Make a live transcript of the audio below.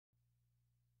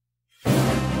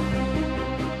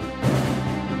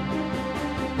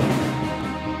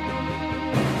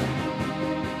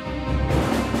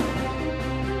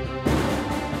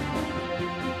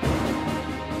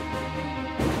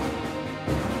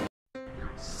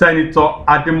Senator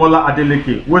Ademola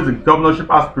Adeleke, who is the governorship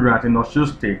aspirant in Osun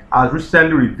State, has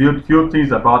recently revealed few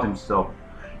things about himself.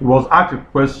 He was asked a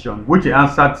question, which he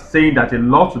answered saying that he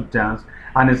loves to dance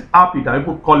and is happy that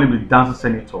people call him the dancing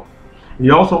senator. He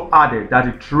also added that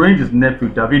he trained his nephew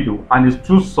Davido and his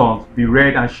two sons,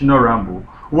 Red and Shina Rambo,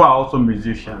 who are also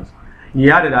musicians.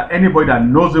 He added that anybody that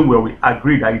knows him well will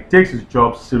agree that he takes his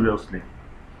job seriously.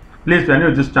 Please, if you are new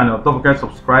to this channel, don't forget to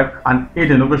subscribe and hit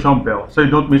the notification bell so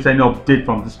you don't miss any update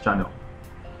from this channel.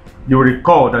 You will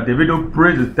recall that Davido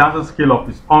praised the dancing skill of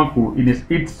his uncle in his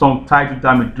hit song titled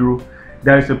Davido.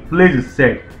 There is a place he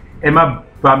said, "Emma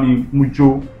Bami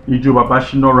Mujo Ijo Baba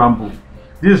Shina Rambo."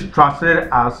 This is translated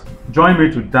as "Join me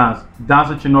to dance,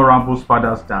 dancing Shina Rambo's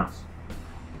father's dance."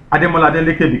 Ademola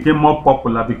Adeleke became more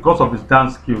popular because of his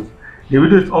dance skills.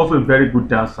 Davido is also a very good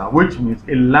dancer, which means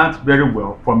he learned very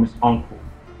well from his uncle.